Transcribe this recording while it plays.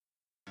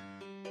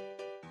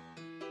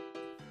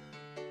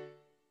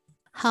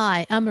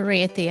Hi, I'm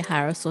Maria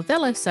Theoharis or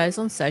Velo Sews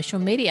on social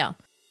media.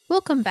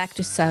 Welcome back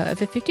to Sew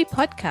Over 50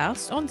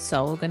 podcast on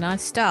Sew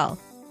Organised Style.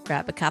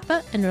 Grab a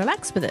cuppa and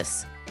relax with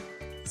us.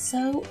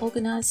 Sew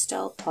Organised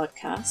Style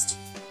podcast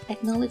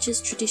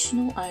acknowledges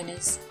traditional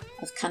owners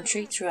of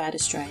country throughout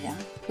Australia.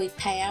 We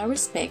pay our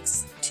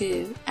respects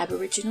to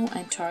Aboriginal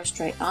and Torres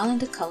Strait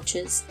Islander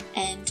cultures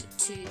and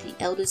to the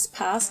elders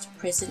past,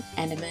 present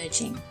and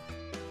emerging.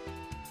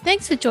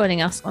 Thanks for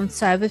joining us on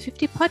Sew Over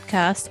 50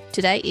 podcast.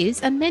 Today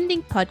is a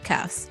mending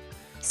podcast.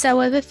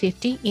 Sew Over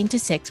 50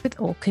 intersects with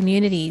all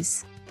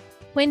communities.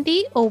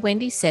 Wendy or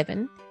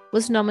Wendy7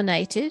 was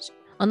nominated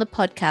on the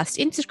podcast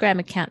Instagram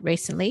account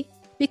recently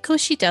because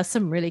she does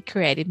some really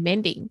creative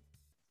mending.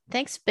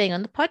 Thanks for being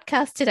on the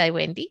podcast today,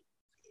 Wendy.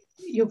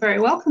 You're very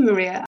welcome,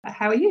 Maria.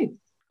 How are you?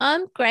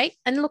 I'm great.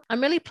 And look,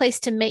 I'm really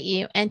pleased to meet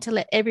you and to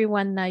let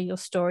everyone know your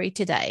story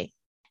today.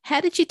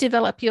 How did you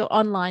develop your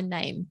online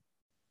name?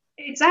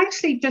 It's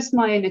actually just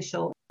my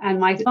initial and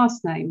my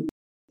last name.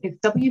 It's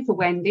W for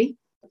Wendy,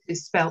 which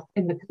is spelled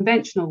in the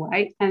conventional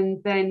way.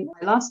 And then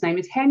my last name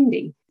is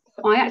Hendy.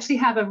 I actually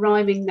have a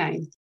rhyming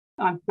name.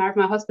 I married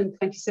my husband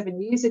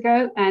 27 years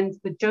ago, and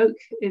the joke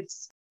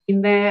is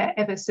been there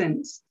ever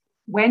since.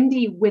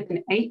 Wendy with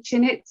an H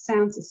in it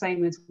sounds the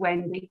same as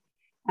Wendy.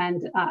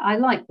 And I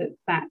like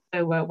that,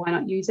 so why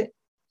not use it?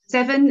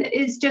 7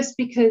 is just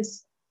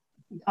because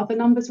other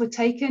numbers were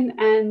taken,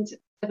 and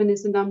 7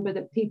 is the number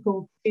that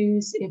people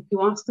choose if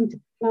you ask them to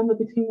pick a number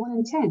between 1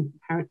 and 10,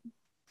 apparently.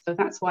 So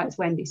that's why it's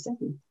Wendy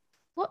 7.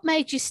 What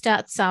made you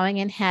start sewing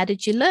and how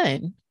did you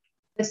learn?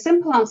 The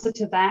simple answer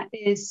to that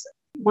is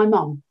my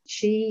mum.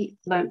 She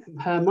learned from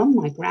her mum,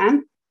 my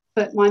gran,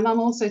 but my mum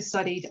also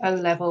studied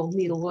O-level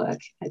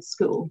needlework at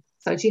school.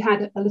 So she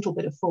had a little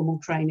bit of formal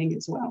training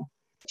as well.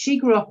 She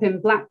grew up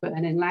in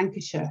Blackburn in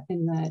Lancashire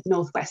in the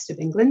northwest of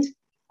England,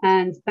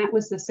 and that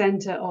was the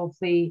centre of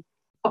the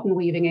cotton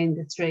weaving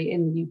industry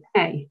in the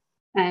UK.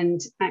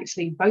 And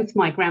actually, both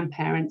my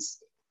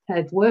grandparents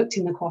had worked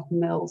in the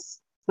cotton mills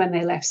when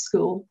they left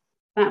school.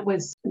 That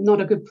was not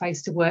a good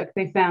place to work.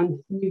 They found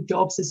new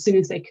jobs as soon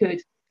as they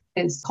could,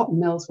 as cotton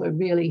mills were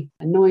really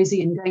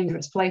noisy and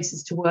dangerous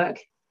places to work.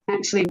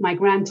 Actually, my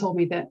gran told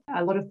me that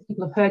a lot of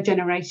people of her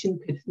generation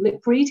could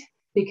lip read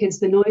because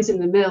the noise in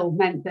the mill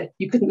meant that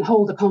you couldn't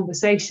hold a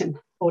conversation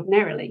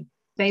ordinarily.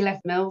 They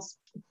left mills,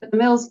 but the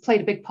mills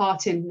played a big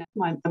part in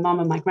my mum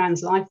and my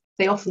gran's life.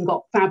 They often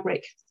got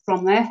fabric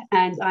from there,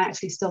 and I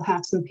actually still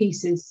have some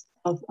pieces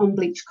of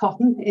unbleached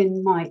cotton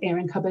in my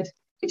airing cupboard,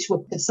 which were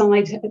put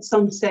aside at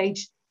some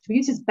stage to be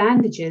used as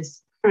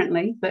bandages,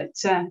 apparently, but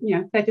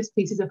they're just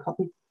pieces of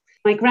cotton.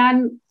 My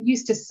gran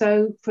used to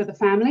sew for the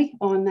family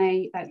on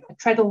a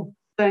treadle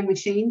sewing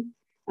machine,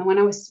 and when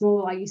I was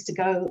small, I used to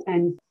go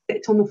and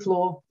sit on the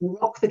floor and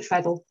rock the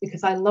treadle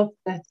because I loved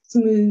the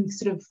smooth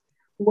sort of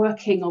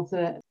working of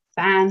the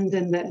band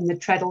and the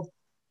treadle.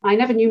 I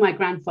never knew my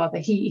grandfather.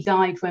 He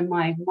died when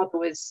my mother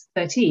was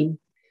 13.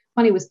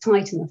 Money was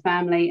tight in the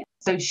family,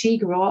 so she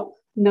grew up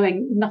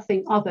knowing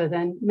nothing other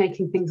than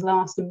making things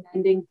last and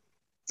mending.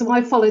 So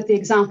I followed the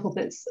example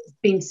that's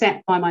been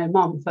set by my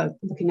mum for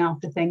looking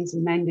after things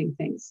and mending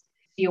things.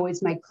 She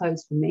always made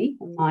clothes for me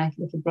and my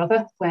little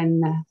brother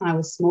when I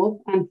was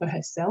small, and for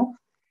herself.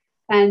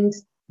 And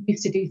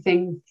used to do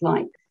things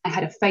like, I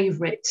had a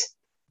favourite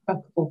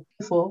purple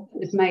before that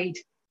was made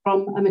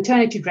from a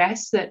maternity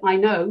dress that I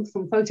know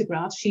from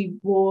photographs she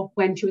wore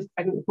when she was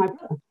pregnant with my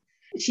brother.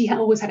 She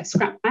always had a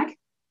scrap bag.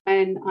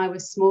 When I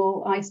was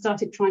small, I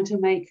started trying to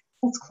make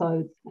false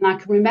clothes. And I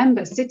can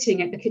remember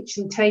sitting at the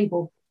kitchen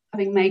table,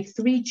 having made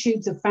 3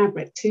 tubes of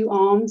fabric, 2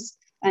 arms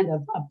and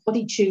a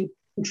body tube,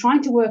 and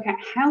trying to work out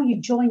how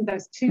you join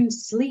those 2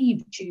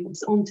 sleeve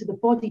tubes onto the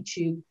body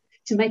tube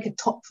to make a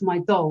top for my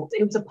doll.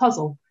 It was a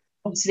puzzle.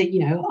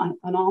 Obviously,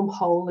 an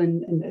armhole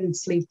and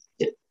sleeve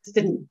just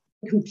didn't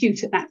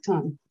compute at that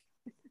time.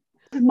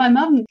 My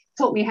mum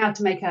taught me how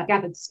to make a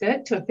gathered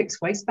skirt to a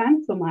fixed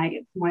waistband for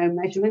my own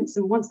measurements.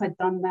 And once I'd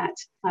done that,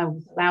 I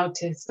was allowed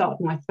to start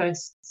my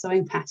first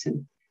sewing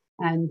pattern.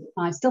 And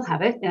I still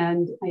have it.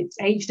 And it's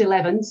aged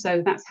 11,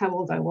 so that's how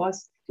old I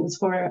was. It was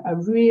for a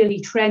really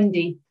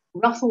trendy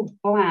ruffled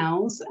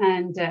blouse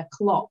and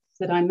cloth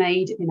that I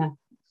made in a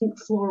pink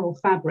floral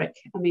fabric.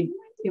 I mean,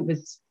 it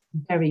was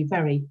very,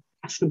 very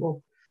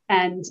fashionable.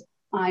 And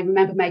I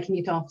remember making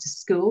it after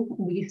school.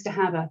 We used to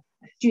have a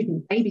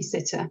student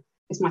babysitter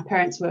because my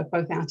parents were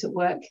both out at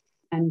work,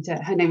 and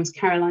her name was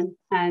Caroline.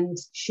 And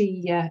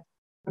she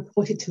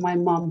reported to my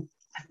mum,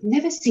 I've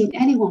never seen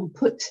anyone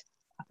put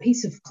a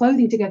piece of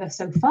clothing together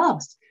so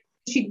fast.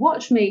 She'd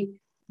watch me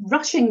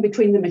rushing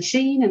between the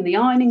machine and the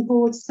ironing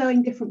board,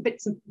 sewing different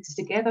bits and pieces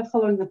together,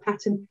 following the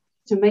pattern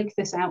to make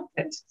this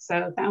outfit.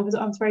 So I was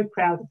very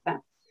proud of that.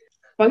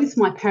 Both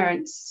my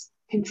parents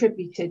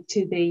contributed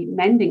to the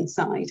mending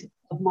side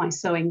of my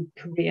sewing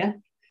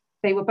career.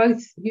 They were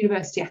both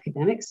university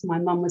academics. My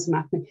mum was a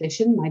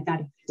mathematician, my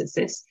dad a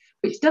physicist,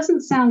 which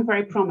doesn't sound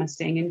very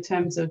promising in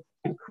terms of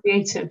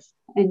creative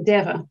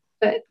endeavour,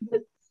 but they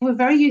were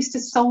very used to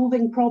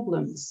solving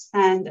problems.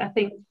 And I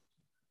think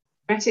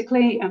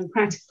theoretically and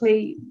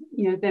practically,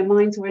 their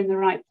minds were in the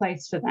right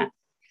place for that.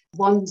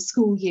 one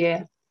school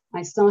year,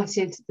 I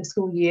started the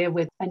school year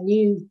with a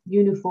new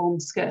uniform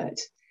skirt.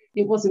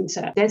 It wasn't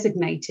a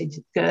designated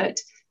skirt,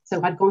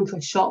 so I'd gone to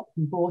a shop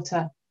and bought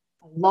a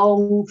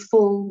long,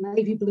 full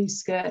navy blue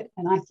skirt,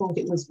 and I thought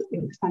it was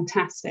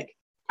fantastic.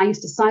 I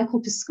used to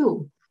cycle to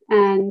school,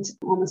 and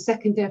on the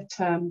second day of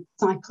term,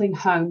 cycling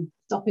home,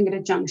 stopping at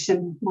a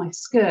junction, my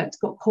skirt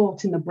got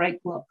caught in the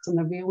brake blocks on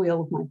the rear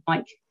wheel of my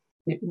bike,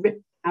 and it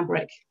ripped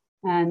fabric,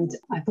 and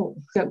I thought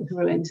the skirt was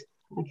ruined.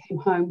 I came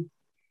home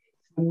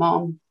to my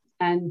mom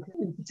and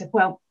said,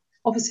 well,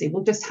 obviously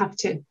we'll just have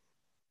to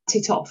cut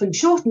it off and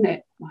shorten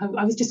it.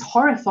 I was just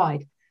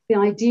horrified. The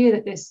idea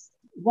that this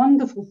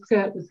wonderful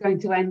skirt was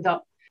going to end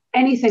up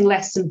anything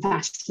less than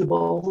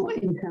fashionable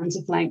in terms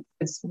of length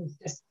was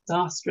just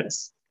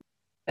disastrous.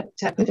 But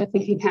put a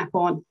thinking cap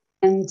on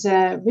and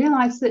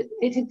realised that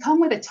it had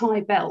come with a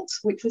tie belt,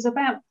 which was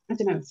about,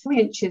 3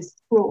 inches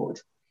broad.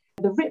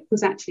 The rip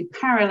was actually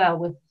parallel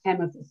with the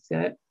hem of the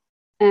skirt.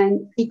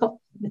 And he got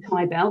the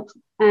tie belt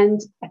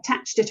and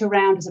attached it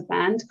around as a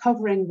band,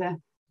 covering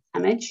the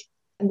damage.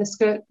 And the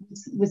skirt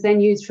was then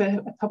used for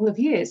a couple of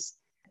years.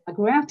 I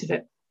grew out of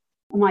it.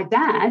 And my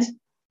dad,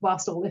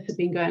 whilst all this had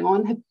been going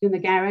on, had been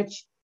in the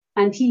garage,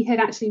 and he had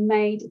actually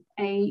made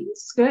a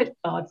skirt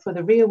guard for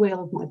the rear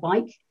wheel of my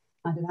bike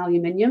out of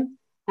aluminium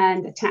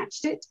and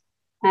attached it.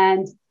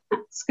 And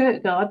that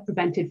skirt guard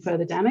prevented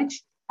further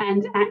damage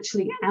and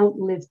actually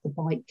outlived the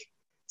bike.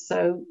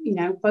 So,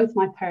 both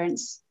my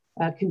parents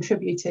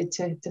contributed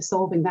to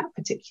solving that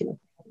particular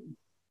problem.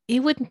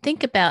 You wouldn't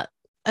think about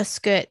a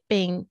skirt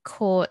being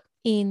caught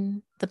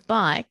in the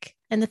bike,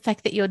 and the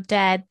fact that your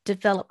dad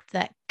developed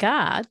that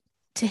guard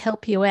to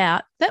help you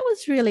out. That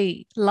was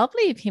really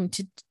lovely of him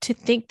to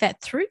think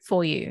that through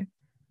for you.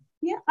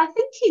 Yeah, I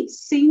think he'd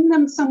seen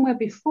them somewhere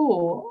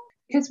before.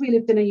 Because we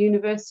lived in a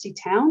university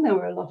town, there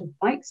were a lot of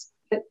bikes,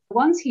 but the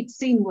ones he'd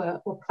seen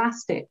were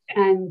plastic,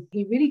 and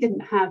he really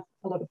didn't have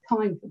a lot of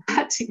time for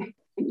that.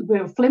 We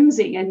were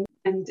flimsy, and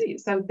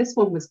so this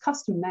one was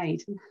custom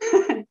made.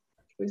 It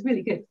was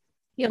really good.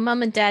 Your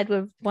mum and dad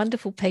were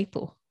wonderful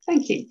people.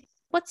 Thank you.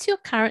 What's your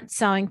current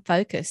sewing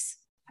focus?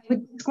 I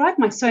would describe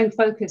my sewing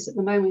focus at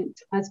the moment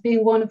as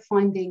being one of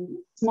finding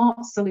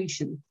smart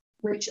solutions,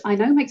 which I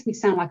know makes me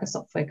sound like a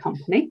software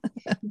company,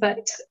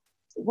 but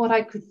what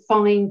I could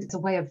find as a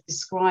way of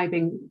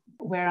describing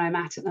where I'm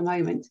at the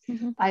moment.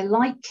 Mm-hmm. I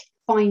like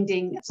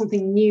finding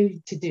something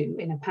new to do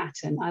in a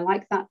pattern. I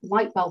like that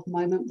light bulb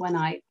moment when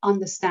I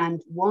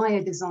understand why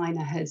a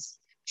designer has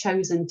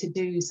chosen to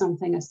do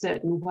something a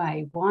certain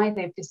way, why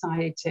they've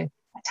decided to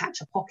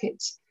attach a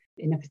pocket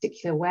in a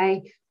particular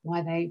way,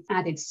 why they've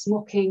added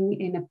smocking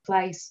in a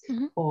place,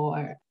 mm-hmm.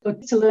 or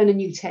to learn a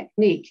new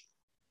technique.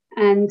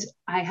 And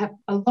I have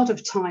a lot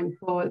of time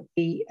for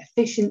the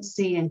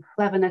efficiency and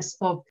cleverness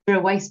of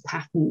zero waste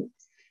patterns.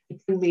 It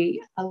can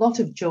be a lot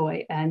of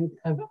joy, and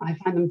I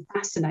find them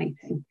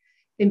fascinating.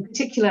 In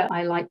particular,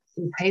 I like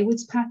Liz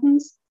Hayward's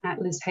patterns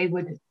at Liz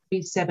Hayward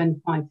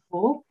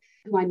 3754,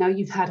 who I know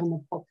you've had on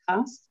the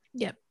podcast.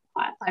 Yep.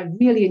 I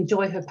really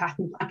enjoy her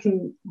patterns. I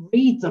can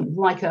read them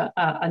like a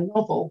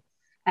novel,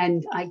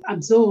 and I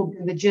absorb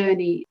in the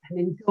journey and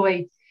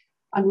enjoy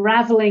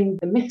unraveling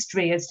the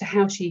mystery as to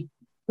how she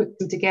put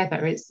them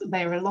together.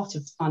 They're a lot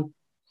of fun.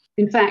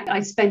 In fact, I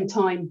spend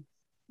time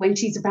when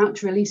she's about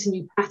to release a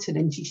new pattern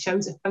and she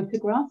shows a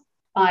photograph.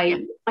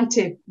 I try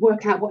to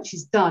work out what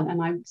she's done,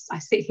 and I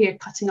sit here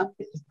cutting up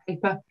bits of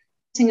paper,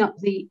 cutting up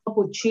the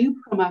cardboard tube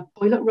from a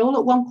toilet roll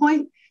at one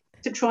point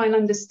to try and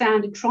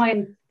understand and try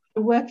and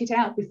work it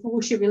out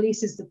before she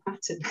releases the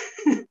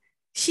pattern.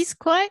 She's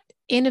quite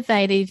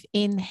innovative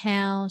in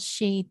how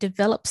she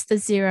develops the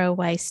zero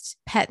waste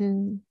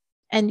pattern.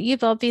 And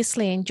you've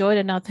obviously enjoyed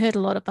it, and I've heard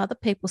a lot of other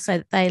people say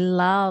that they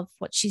love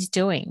what she's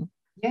doing.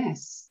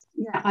 Yes.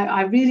 Yeah,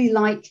 I really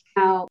like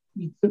how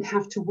you don't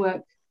have to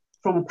work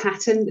from a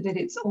pattern, that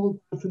it's all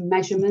done from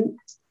measurement,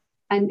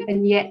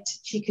 and yet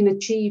she can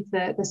achieve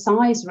the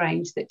size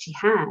range that she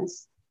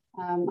has.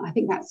 I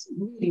think that's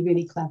really,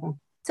 really clever.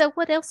 So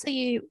what else are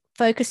you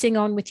focusing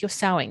on with your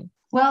sewing?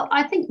 Well,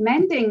 I think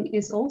mending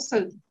is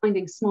also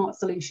finding smart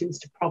solutions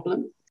to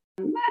problems.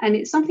 And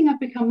it's something I've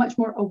become much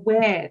more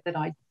aware that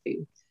I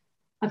do.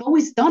 I've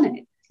always done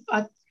it.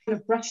 I've kind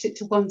of brushed it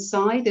to one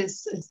side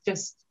as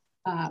just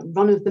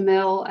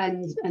run-of-the-mill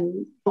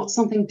and not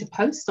something to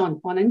post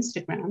on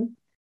Instagram.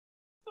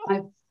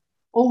 I've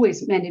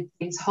always mended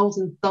things, holes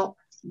in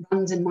socks,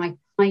 runs in my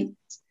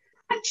tights,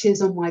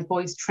 patches on my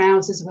boys'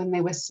 trousers when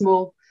they were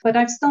small. But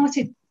I've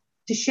started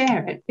to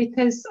share it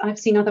because I've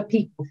seen other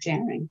people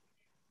sharing.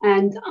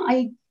 And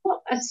I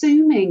got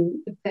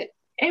assuming that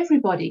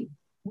everybody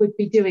would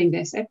be doing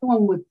this.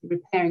 Everyone would be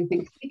repairing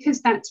things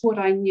because that's what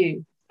I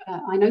knew.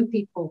 I know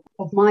people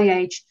of my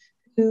age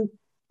who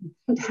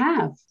don't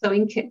have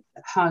sewing kits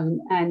at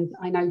home. And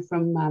I know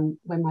from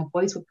when my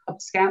boys were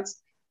Cub Scouts,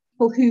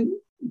 people who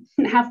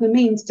didn't have the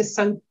means to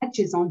sew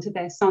badges onto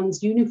their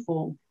son's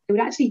uniform. They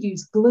would actually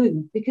use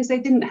glue because they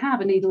didn't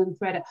have a needle and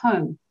thread at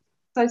home.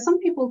 So some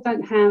people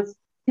don't have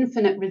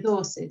infinite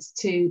resources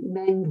to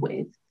mend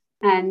with.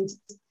 And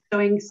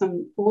doing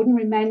some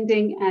ordinary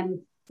mending and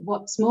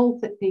what small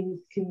things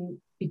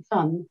can be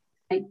done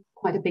make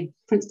quite a big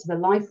difference to the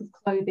life of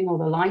clothing or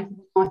the life of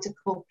an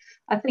article,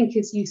 I think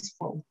is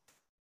useful.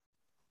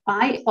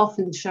 I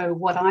often show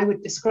what I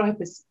would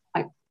describe as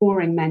like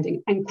boring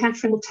mending, and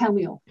Catherine will tell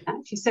me off that.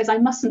 She says I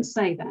mustn't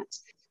say that.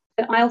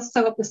 But I'll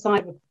sew up the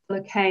side of a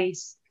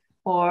pillowcase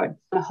or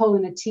a hole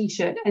in a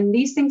t-shirt, and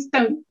these things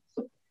don't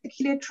look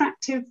particularly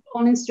attractive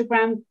on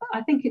Instagram, but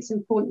I think it's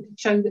important to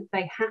show that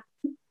they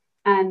happen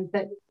and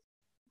that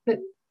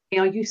they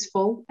are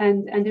useful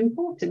and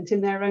important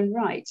in their own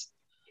right.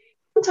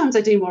 Sometimes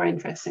I do more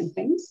interesting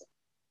things.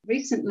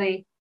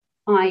 Recently,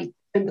 I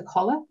turned the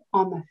collar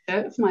on my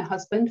shirt for my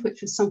husband,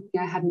 which was something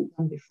I hadn't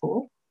done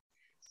before,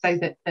 so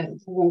that the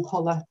worn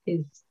collar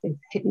is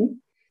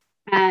hidden.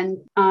 And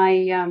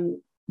I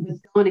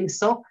was darning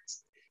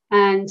socks,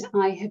 and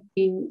I have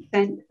been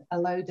sent a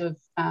load of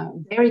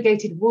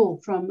variegated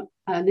wool from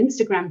an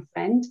Instagram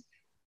friend,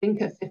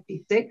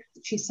 Vinka56.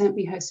 She sent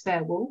me her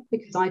spare wool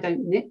because I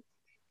don't knit.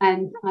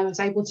 And I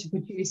was able to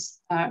produce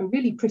a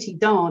really pretty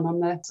darn on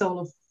the sole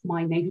of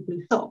my navy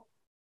blue sock.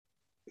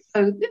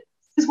 So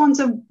these ones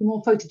are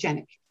more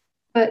photogenic,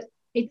 but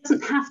it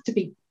doesn't have to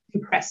be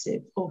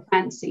impressive or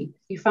fancy to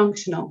be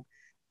functional.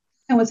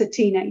 When I was a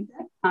teenager,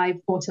 I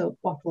bought a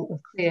bottle of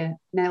clear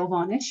nail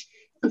varnish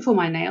for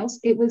my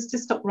nails. It was to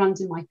stop runs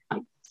in my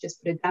tights,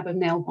 just put a dab of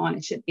nail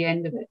varnish at the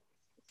end of it.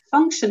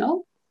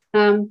 Functional,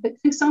 but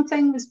do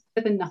something was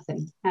better than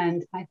nothing.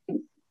 And I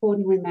think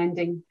ordinary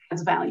mending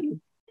has value.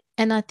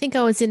 And I think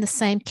I was in the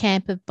same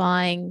camp of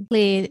buying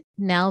clear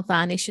nail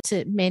varnish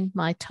to mend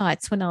my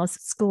tights when I was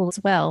at school as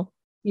well.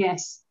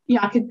 Yes. Yeah,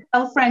 I could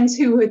tell friends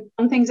who had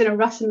done things in a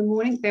rush in the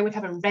morning, they would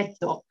have a red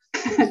dot,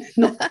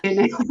 not clear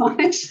nail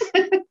varnish.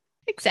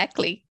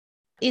 Exactly.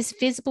 Is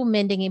visible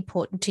mending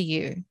important to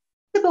you?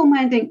 Visible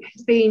mending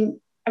has been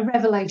a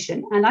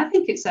revelation, and I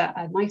think it's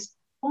a nice,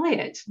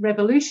 quiet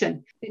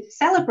revolution. It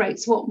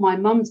celebrates what my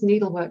mum's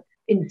needlework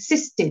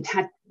insisted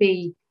had to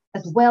be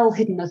as well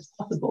hidden as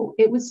possible.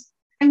 It was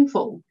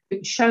painful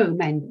to show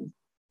mending,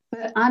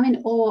 but I'm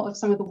in awe of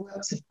some of the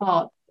works of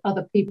art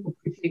other people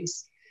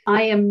produce.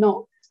 I am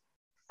not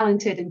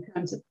talented in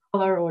terms of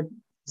colour or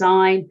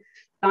design.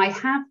 I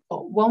have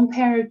got one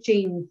pair of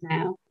jeans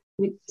now,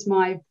 which is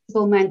my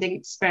visible mending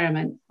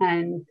experiment,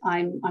 and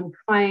I'm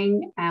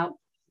trying out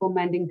visible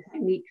mending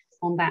techniques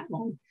on that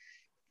one.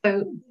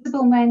 So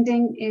visible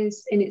mending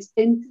is in its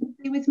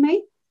infancy with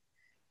me,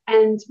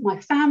 and my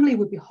family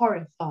would be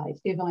horrified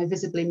if I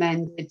visibly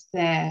mended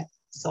their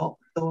socks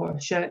or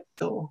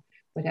shirts or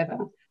whatever.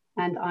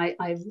 And I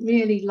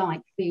really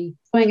like the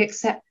showing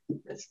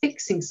acceptance that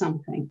fixing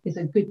something is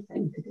a good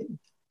thing to do.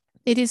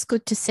 It is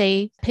good to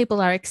see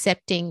people are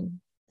accepting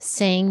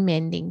seeing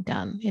mending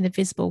done in a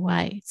visible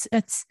way.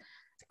 It's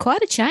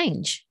quite a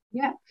change.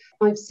 Yeah,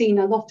 I've seen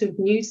a lot of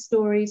news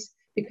stories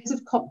because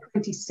of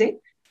COP26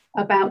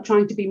 about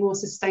trying to be more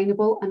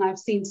sustainable. And I've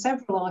seen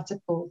several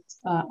articles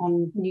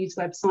on news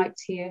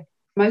websites here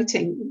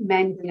promoting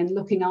mending and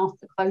looking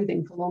after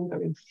clothing for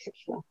longer in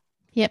particular.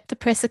 Yep, the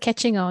press are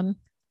catching on.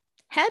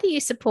 How do you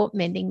support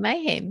Mending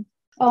Mayhem?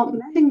 Well,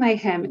 Mending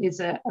Mayhem is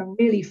a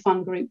really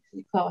fun group to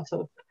be part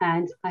of.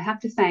 And I have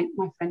to thank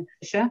my friend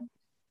Tricia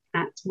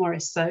at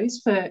Morris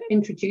Sews for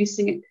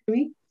introducing it to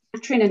me.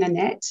 Catherine and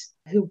Annette,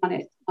 who run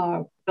it,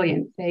 are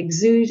brilliant. They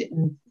exude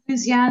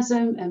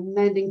enthusiasm and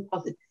mending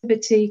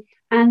positivity,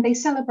 and they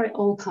celebrate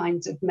all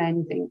kinds of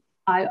mending.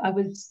 I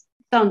was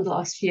stunned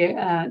last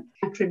year.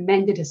 Catherine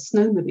mended a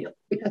snowmobile,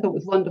 which I thought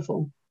was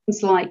wonderful.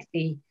 It's like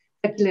the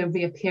regular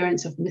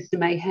reappearance of Mr.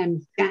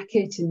 Mayhem's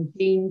jacket and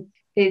jeans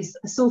is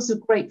a source of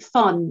great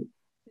fun.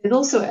 There's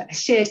also a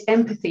shared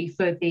empathy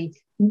for the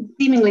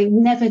seemingly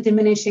never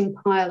diminishing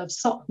pile of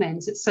sock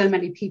mends that so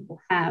many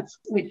people have,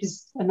 which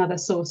is another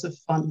source of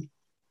fun.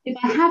 If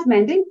I have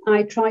mending,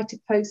 I try to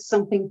post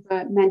something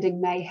for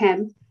Mending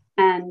Mayhem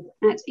and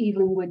at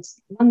Evelyn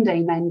Wood's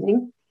Monday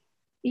Mending,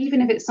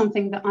 even if it's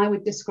something that I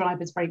would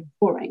describe as very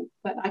boring,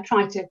 but I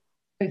try to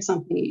post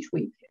something each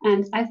week.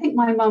 And I think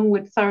my mum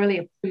would thoroughly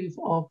approve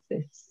of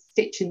this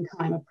stitch in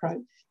time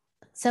approach.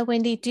 So,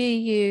 Wendy, do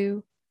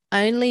you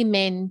only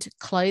mend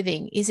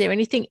clothing? Is there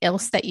anything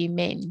else that you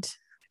mend?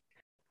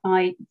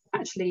 I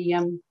actually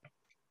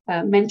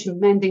mentioned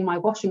mending my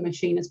washing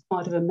machine as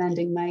part of a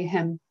Mending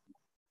Mayhem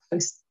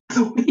post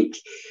a week.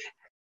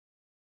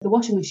 The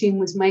washing machine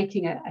was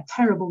making a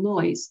terrible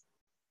noise.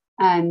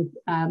 And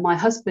my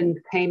husband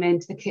came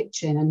into the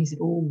kitchen and he said,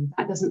 "Oh,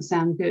 that doesn't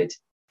sound good."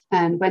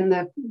 And when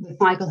the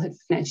cycle had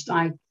finished,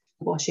 I was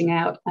washing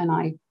out and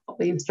I got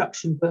the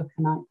instruction book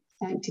and I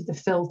emptied the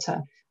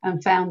filter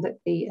and found that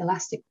the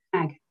elastic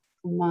tag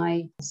from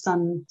my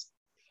son's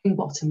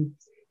bottom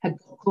had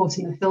got caught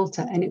in the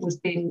filter and it was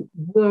being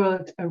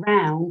whirled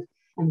around,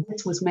 and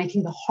this was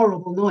making the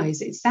horrible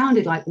noise. It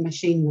sounded like the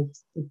machine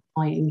was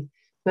dying,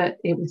 but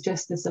it was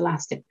just this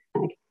elastic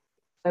tag.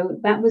 So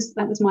that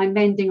was my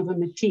mending of a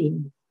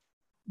machine,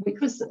 which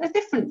was a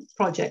different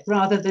project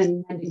rather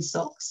than mending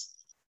socks.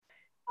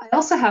 I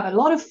also have a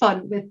lot of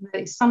fun with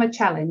the summer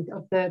challenge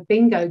of the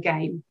bingo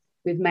game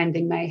with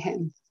Mending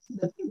Mayhem.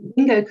 The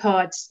bingo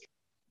cards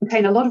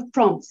contain a lot of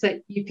prompts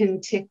that you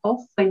can tick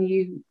off when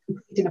you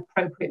complete an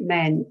appropriate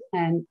mend.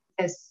 And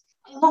there's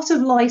a lot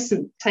of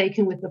license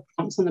taken with the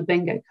prompts on the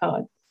bingo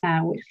card,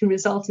 which can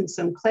result in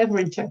some clever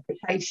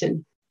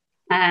interpretation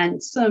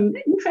and some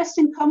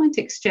interesting comment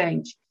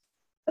exchange.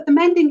 But the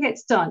mending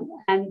gets done,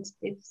 and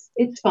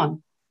it's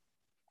fun.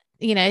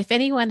 You know, if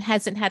anyone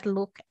hasn't had a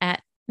look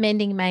at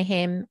Mending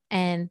Mayhem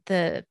and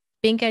the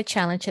bingo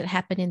challenge that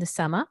happened in the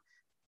summer,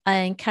 I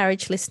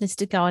encourage listeners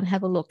to go and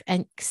have a look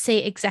and see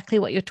exactly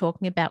what you're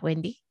talking about,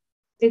 Wendy.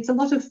 It's a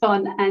lot of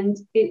fun, and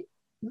it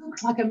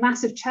looks like a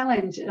massive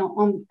challenge at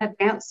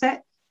the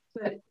outset.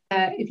 But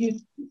if you're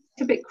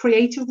a bit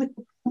creative with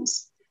the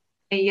prompts,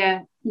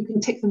 you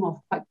can tick them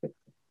off quite quickly.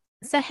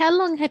 So how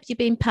long have you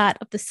been part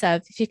of the So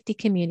Over 50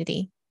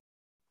 community?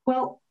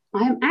 Well,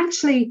 I am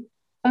actually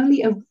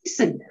only a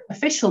recent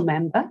official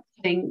member,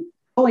 having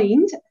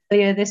joined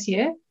earlier this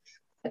year.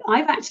 But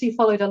I've actually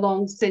followed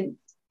along since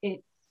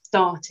it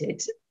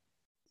started.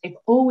 They've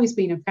always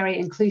been a very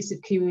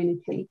inclusive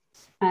community,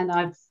 and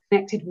I've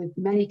connected with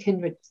many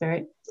kindred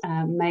spirits,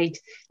 made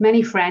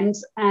many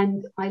friends,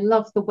 and I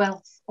love the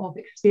wealth of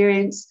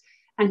experience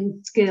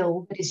and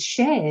skill that is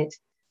shared.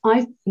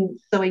 I've been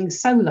sewing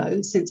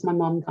solo since my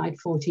mum died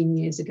 14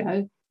 years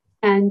ago,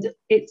 and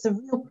it's a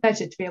real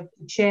pleasure to be able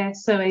to share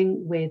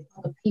sewing with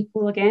other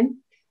people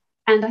again.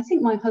 And I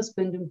think my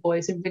husband and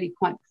boys are really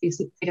quite pleased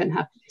that they don't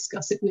have to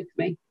discuss it with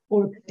me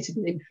or are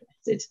politically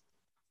interested.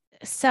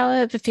 So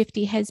Over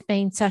 50 has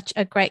been such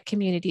a great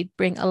community to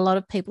bring a lot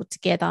of people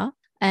together.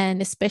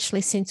 And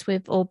especially since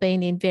we've all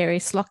been in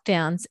various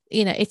lockdowns,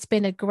 you know, it's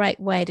been a great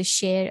way to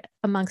share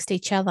amongst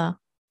each other.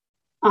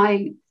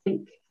 I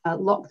think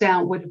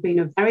lockdown would have been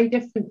a very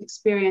different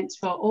experience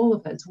for all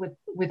of us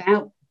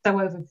without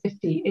So Over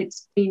 50.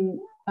 It's been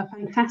a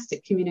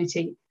fantastic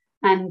community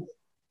and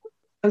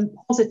so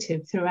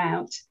positive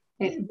throughout.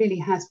 It really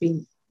has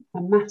been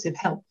a massive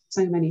help for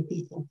so many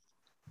people.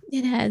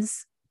 It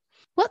has.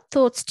 What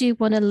thoughts do you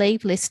want to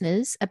leave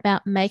listeners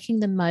about making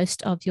the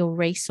most of your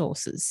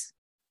resources?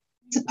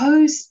 I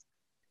suppose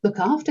look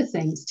after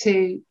things,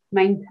 to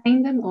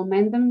maintain them or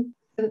mend them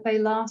so that they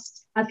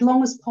last as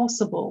long as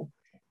possible.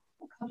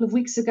 A couple of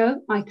weeks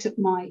ago, I took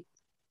my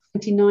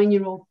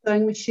 29-year-old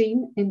sewing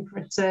machine in for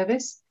a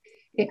service.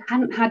 It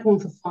hadn't had one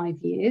for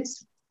 5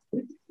 years,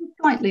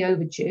 slightly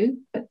overdue,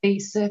 but the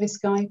service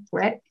guy,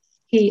 Brett,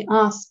 he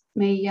asked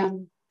me,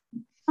 can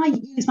I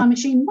use my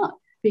machine much?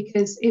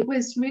 Because it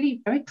was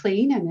really very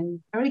clean and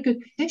in very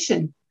good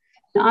condition.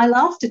 And I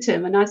laughed at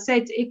him and I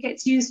said, it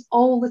gets used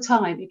all the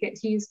time. It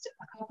gets used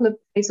a couple of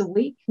days a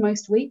week,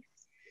 most weeks.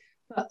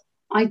 But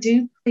I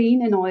do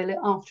clean and oil it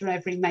after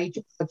every major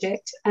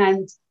project,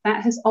 and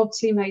that has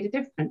obviously made a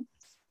difference.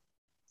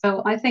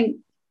 So I think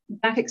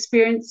that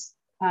experience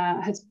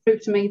has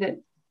proved to me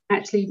that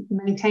actually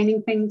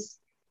maintaining things,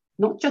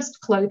 not just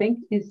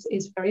clothing,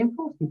 is very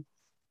important.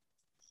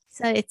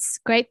 So it's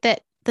great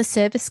that the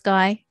service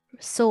guy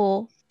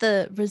saw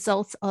the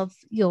results of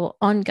your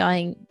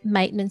ongoing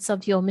maintenance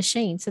of your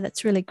machine. So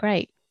that's really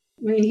great.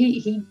 I mean,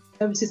 he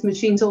services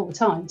machines all the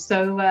time,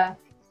 so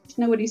you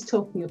know what he's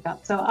talking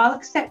about. So I'll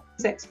accept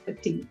his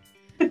expertise.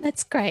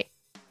 That's great.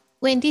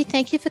 Wendy,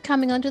 thank you for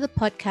coming onto the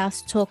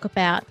podcast to talk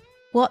about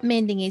what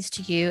mending is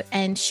to you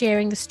and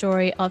sharing the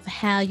story of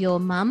how your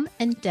mum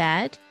and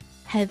dad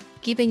have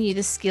given you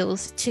the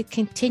skills to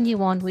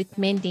continue on with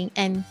mending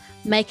and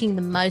making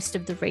the most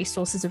of the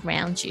resources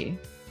around you.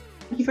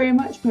 Thank you very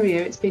much,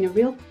 Maria. It's been a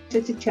real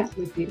pleasure to chat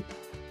with you.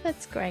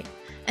 That's great.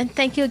 And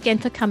thank you again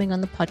for coming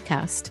on the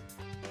podcast.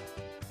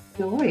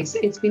 No worries.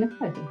 It's been a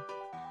pleasure.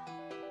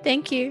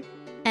 Thank you.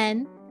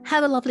 And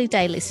have a lovely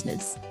day,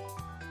 listeners.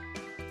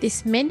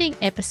 This mending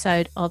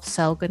episode of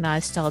Sew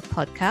Organised Style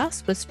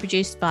podcast was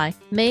produced by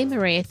me,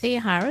 Maria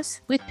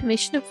Theoharis, with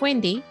permission of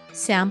Wendy,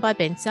 sound by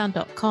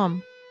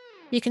bensound.com.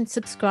 You can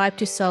subscribe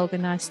to Sew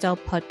Organised Style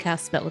podcast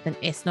spelled with an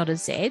S, not a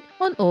Z,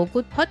 on all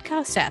good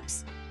podcast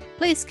apps.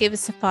 Please give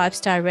us a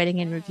 5-star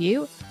rating and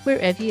review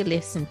wherever you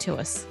listen to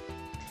us.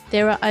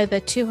 There are over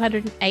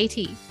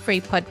 280 free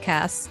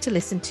podcasts to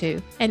listen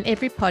to, and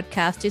every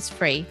podcast is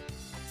free.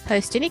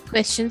 Post any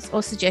questions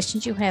or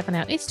suggestions you have on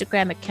our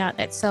Instagram account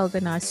at Sew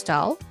Organised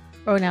Style,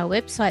 or on our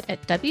website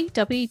at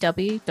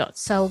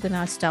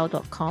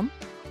www.seworganisedstyle.com,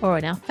 or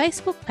on our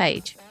Facebook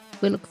page.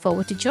 We look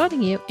forward to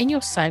joining you in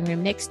your sewing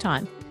room next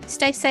time.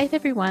 Stay safe,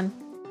 everyone.